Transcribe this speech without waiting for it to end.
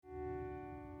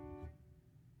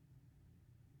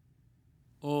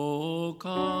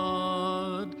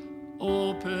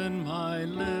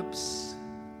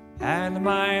and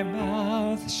my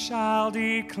mouth shall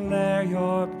declare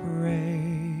your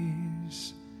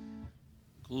praise.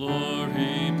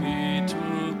 Glory be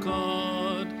to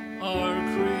God, our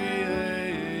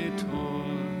Creator.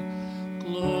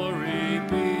 Glory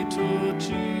be to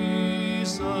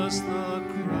Jesus the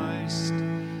Christ.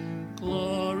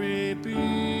 Glory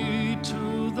be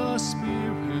to the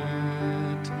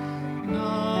Spirit,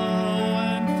 now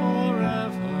and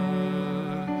forever.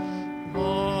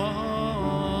 Amen.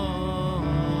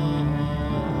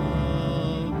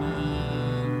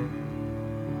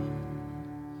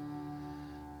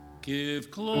 Give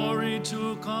glory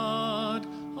to God,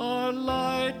 our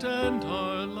light and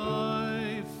our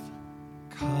life.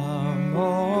 Come,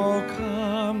 oh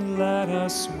come, let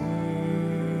us worship.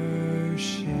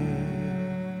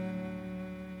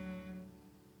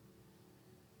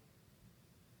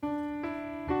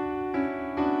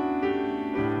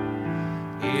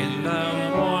 In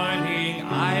the morning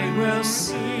I will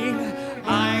sing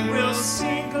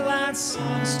glad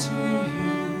songs to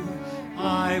you.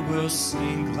 I will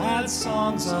sing glad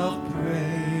songs of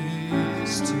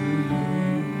praise to you.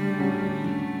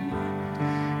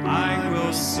 I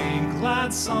will sing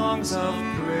glad songs of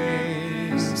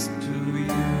praise to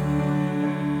you.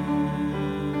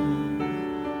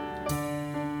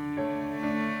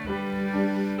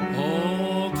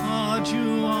 Oh God,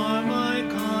 you are my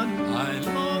God, I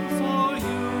long for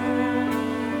you.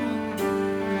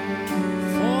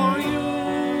 For you,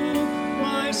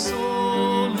 my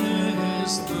soul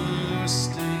is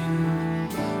thirsting.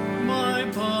 My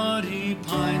body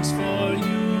pines for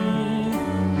you,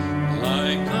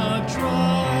 like a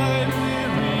dry,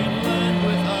 weary land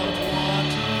without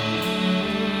water.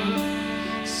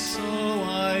 So I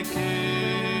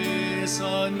gaze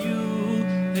on you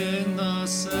in the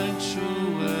sanctuary,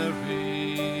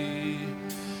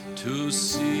 to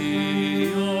see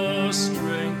your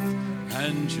strength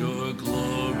and your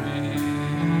glory.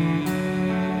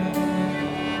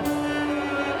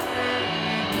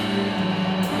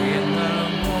 In the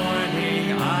morning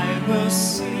I will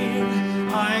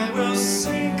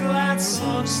sing glad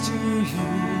songs to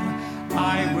you.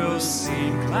 I will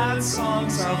sing glad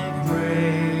songs of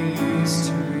praise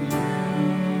to you.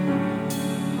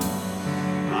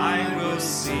 I will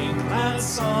sing glad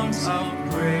songs of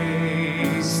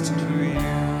praise to you.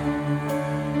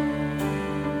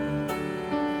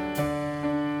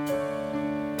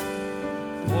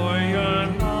 For your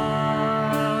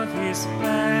love is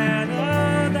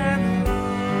better than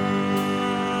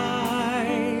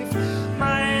life.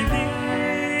 My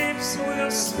lips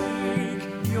will speak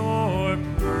your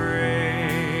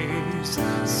praise.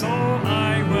 So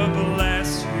I will bless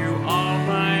you all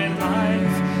my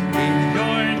life. In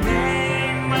your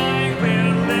name I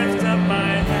will lift up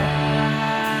my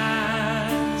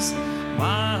hands.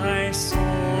 My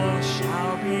soul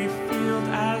shall be filled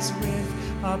as with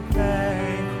a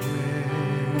banquet.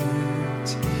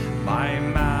 My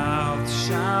mouth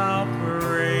shall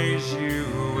praise you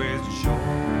with joy.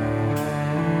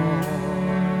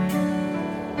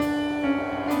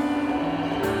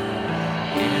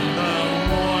 In the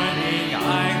morning I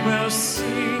will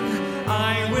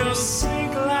sing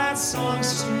glad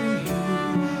songs to you.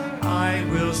 I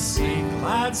will sing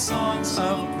glad songs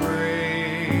of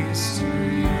praise to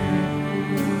you.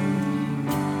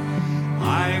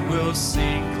 I will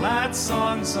sing glad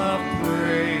songs of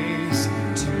praise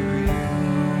to you.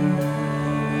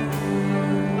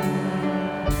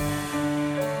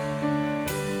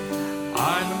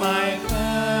 On my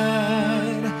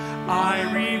bed I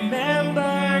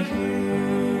remember you.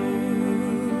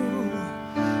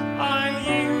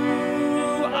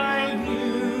 I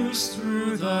muse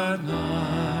through the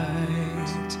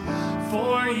night,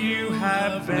 for you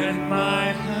have been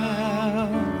my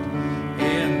help.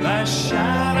 In the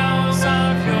shadows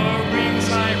of your wings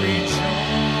I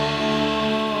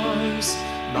rejoice.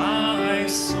 My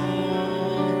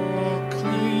soul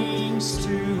clings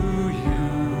to you.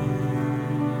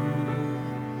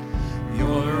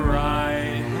 Your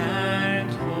right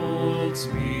hand holds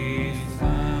me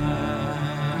fast.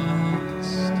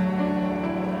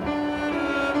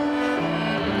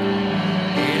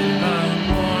 In the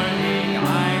morning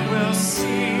I will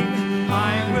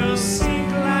sing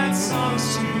glad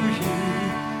songs to you.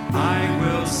 I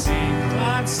will sing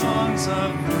glad songs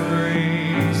of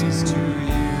praise to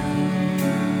you.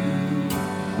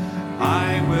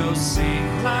 I will sing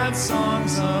glad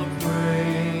songs of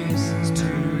praise to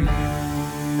you.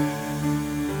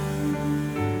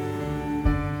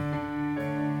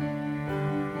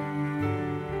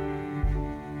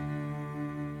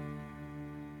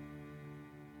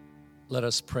 Let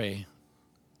us pray.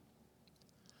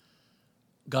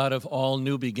 God of all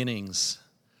new beginnings,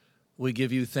 we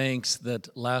give you thanks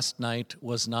that last night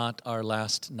was not our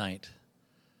last night,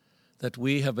 that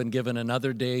we have been given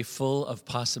another day full of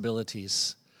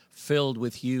possibilities, filled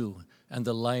with you and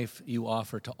the life you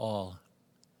offer to all.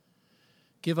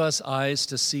 Give us eyes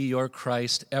to see your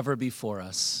Christ ever before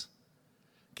us.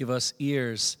 Give us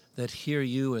ears that hear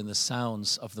you in the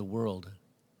sounds of the world.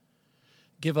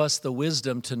 Give us the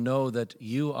wisdom to know that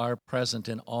you are present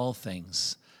in all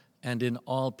things and in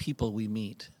all people we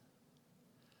meet.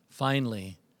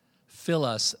 Finally, fill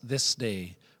us this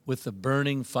day with the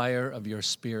burning fire of your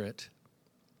Spirit.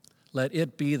 Let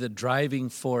it be the driving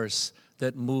force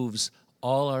that moves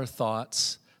all our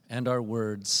thoughts and our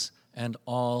words and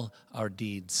all our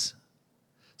deeds,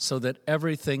 so that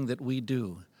everything that we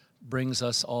do brings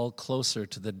us all closer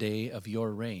to the day of your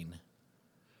reign.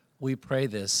 We pray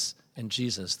this in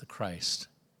Jesus the Christ.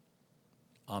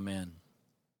 Amen.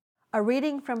 A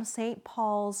reading from St.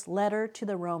 Paul's letter to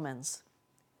the Romans.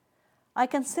 I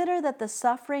consider that the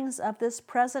sufferings of this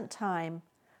present time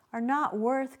are not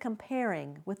worth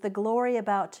comparing with the glory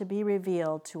about to be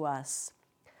revealed to us.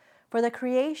 For the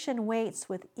creation waits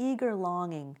with eager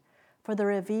longing for the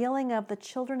revealing of the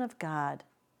children of God.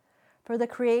 For the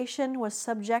creation was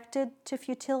subjected to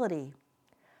futility,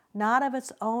 not of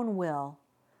its own will,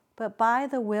 but by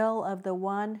the will of the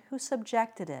one who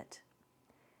subjected it,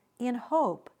 in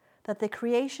hope that the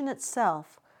creation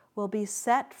itself will be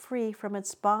set free from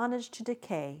its bondage to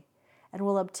decay and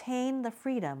will obtain the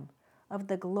freedom of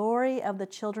the glory of the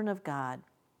children of God.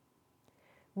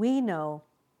 We know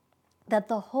that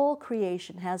the whole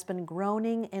creation has been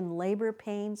groaning in labor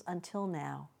pains until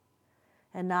now,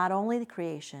 and not only the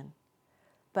creation,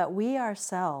 but we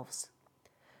ourselves,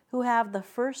 who have the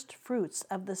first fruits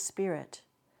of the Spirit,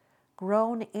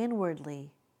 groan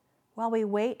inwardly while we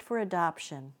wait for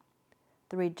adoption,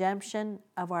 the redemption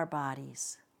of our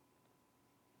bodies.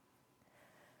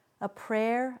 A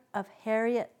prayer of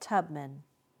Harriet Tubman,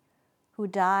 who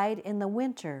died in the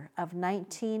winter of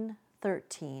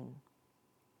 1913.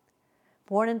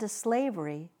 Born into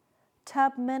slavery,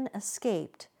 Tubman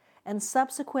escaped and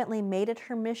subsequently made it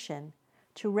her mission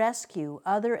to rescue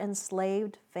other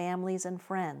enslaved families and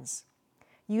friends,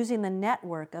 using the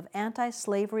network of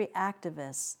anti-slavery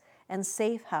activists and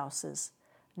safe houses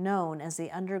known as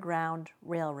the Underground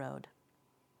Railroad.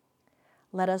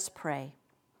 Let us pray.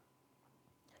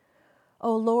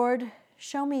 O Lord,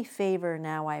 show me favor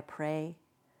now, I pray,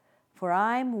 for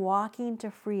I'm walking to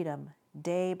freedom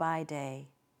day by day.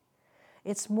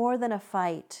 It's more than a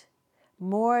fight,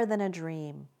 more than a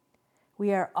dream.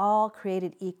 We are all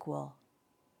created equal.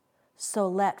 So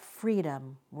let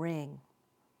freedom ring.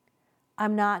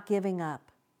 I'm not giving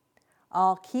up.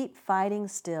 I'll keep fighting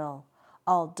still.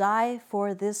 I'll die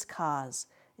for this cause,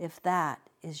 if that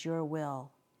is your will.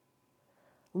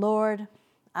 Lord,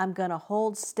 I'm going to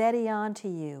hold steady on to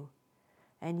you,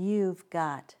 and you've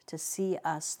got to see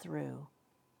us through.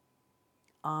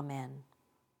 Amen.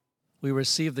 We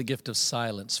receive the gift of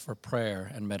silence for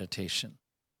prayer and meditation.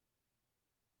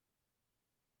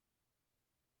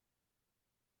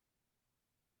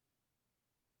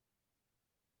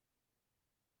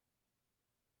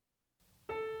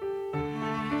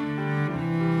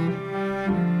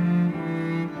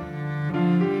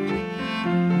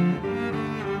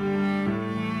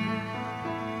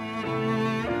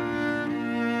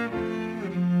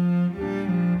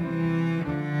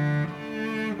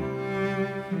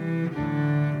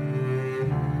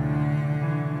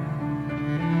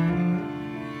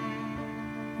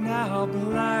 Now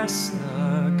bless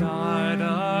the God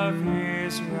of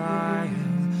Israel,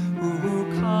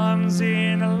 who comes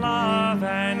in love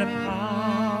and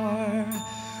power,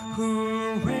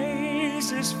 who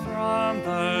raises from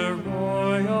the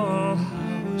royal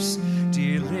house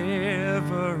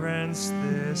deliverance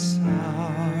this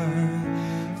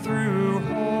hour. Through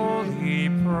holy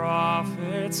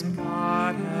prophets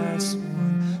God has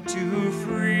sworn to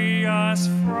free us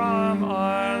from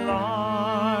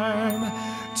alarm,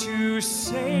 to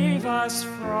save us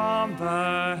from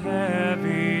the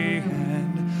heavy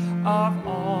hand of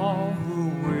all who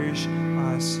wish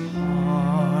us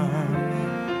harm.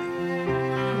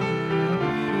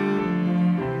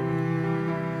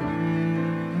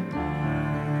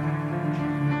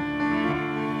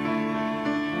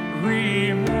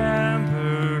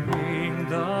 Remembering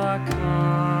the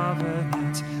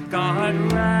covenant, God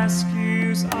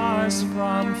rescues us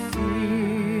from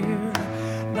fear,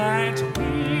 that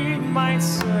we might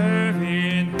serve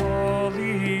in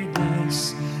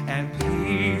holiness and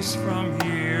peace from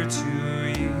year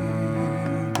to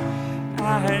year.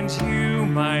 And you,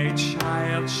 my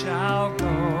child, shall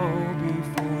go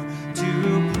before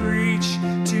to preach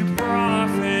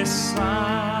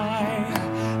sigh,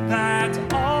 that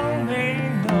all may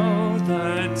know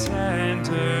the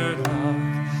tender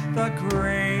love, the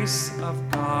grace of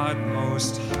God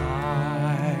Most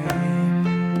High.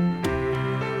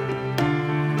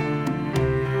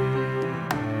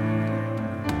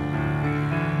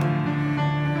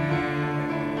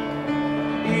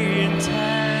 In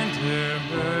tender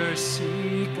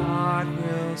mercy, God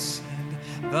will send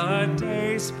the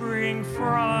day spring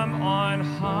from on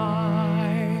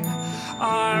high,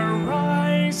 our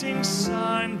rising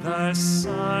sun, the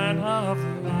sun of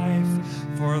life,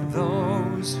 for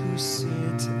those who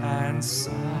sit and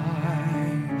sigh.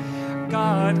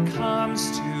 God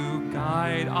comes to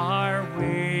guide our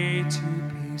way to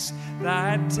peace,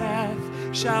 that death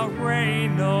shall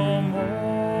reign no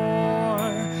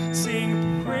more.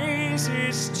 Sing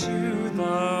praises to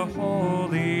the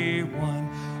Holy One,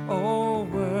 oh,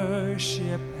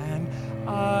 worship and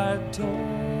adore.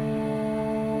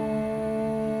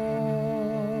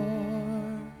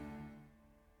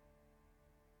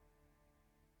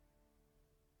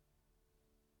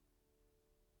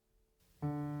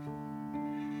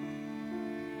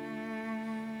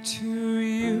 To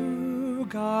you,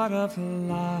 God of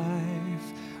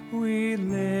life, we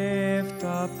lift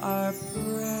up our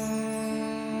prayer.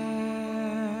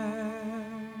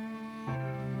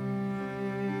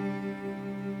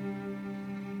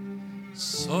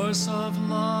 Source of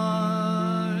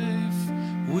life,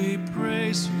 we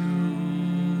praise you.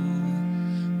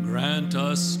 Grant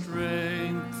us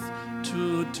strength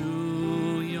to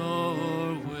do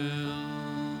your will.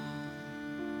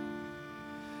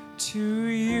 To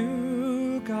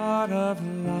you, God of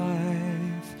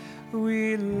life,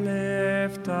 we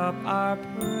lift up our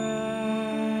prayer.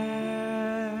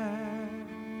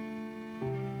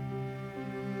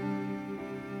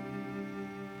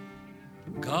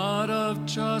 God of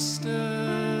justice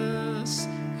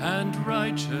and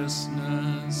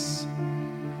righteousness,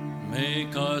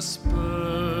 make us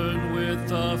burn with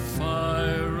the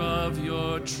fire of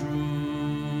your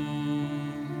truth.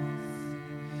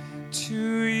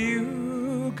 To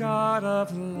you, God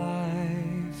of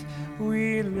life,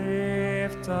 we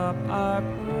lift up our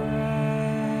prayer.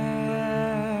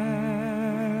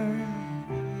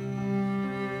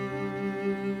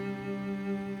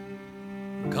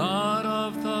 God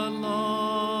of the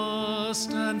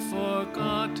lost and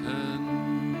forgotten,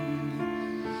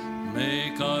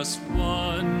 make us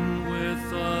one with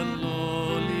the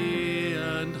lowly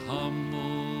and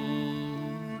humble.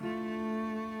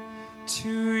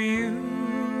 To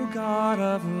you, God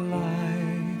of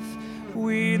life,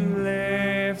 we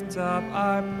lift up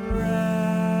our prayer.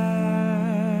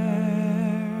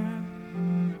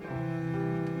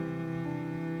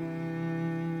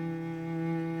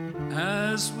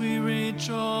 As we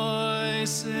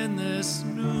rejoice in this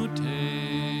new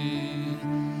day,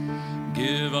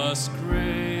 give us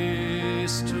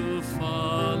grace to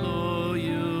follow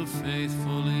you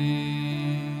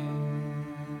faithfully.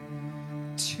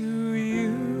 To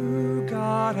you,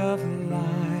 God of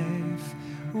life,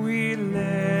 we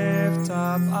lift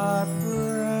up our prayer.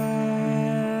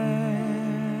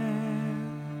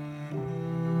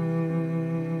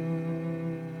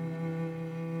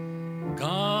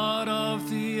 God of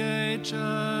the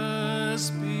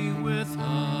ages, be with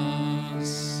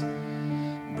us.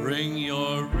 Bring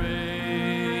your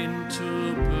reign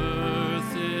to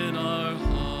birth in our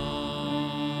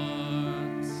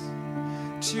hearts.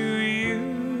 To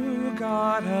you,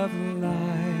 God of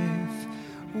life,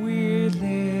 we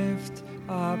lift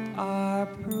up our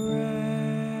prayer.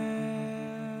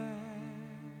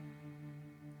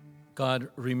 God,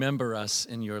 remember us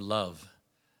in your love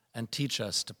and teach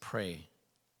us to pray.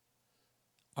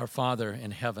 Our Father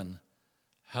in heaven,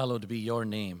 hallowed be your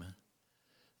name.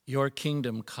 Your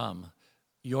kingdom come,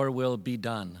 your will be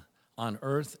done, on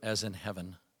earth as in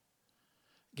heaven.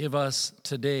 Give us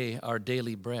today our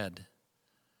daily bread.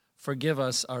 Forgive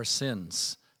us our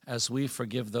sins, as we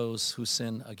forgive those who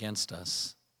sin against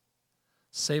us.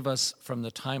 Save us from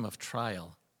the time of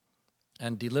trial,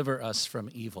 and deliver us from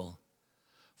evil.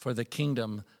 For the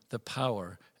kingdom, the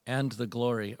power, and the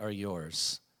glory are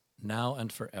yours, now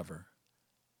and forever.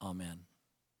 Amen.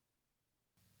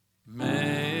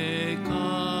 May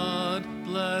God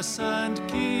bless and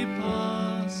keep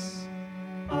us.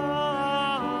 Amen.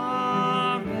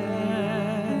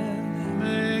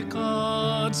 May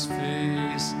God's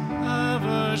face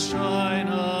ever shine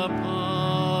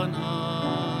upon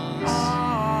us.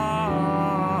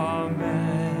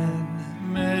 Amen.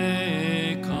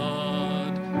 May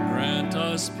God grant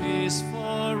us peace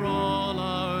for all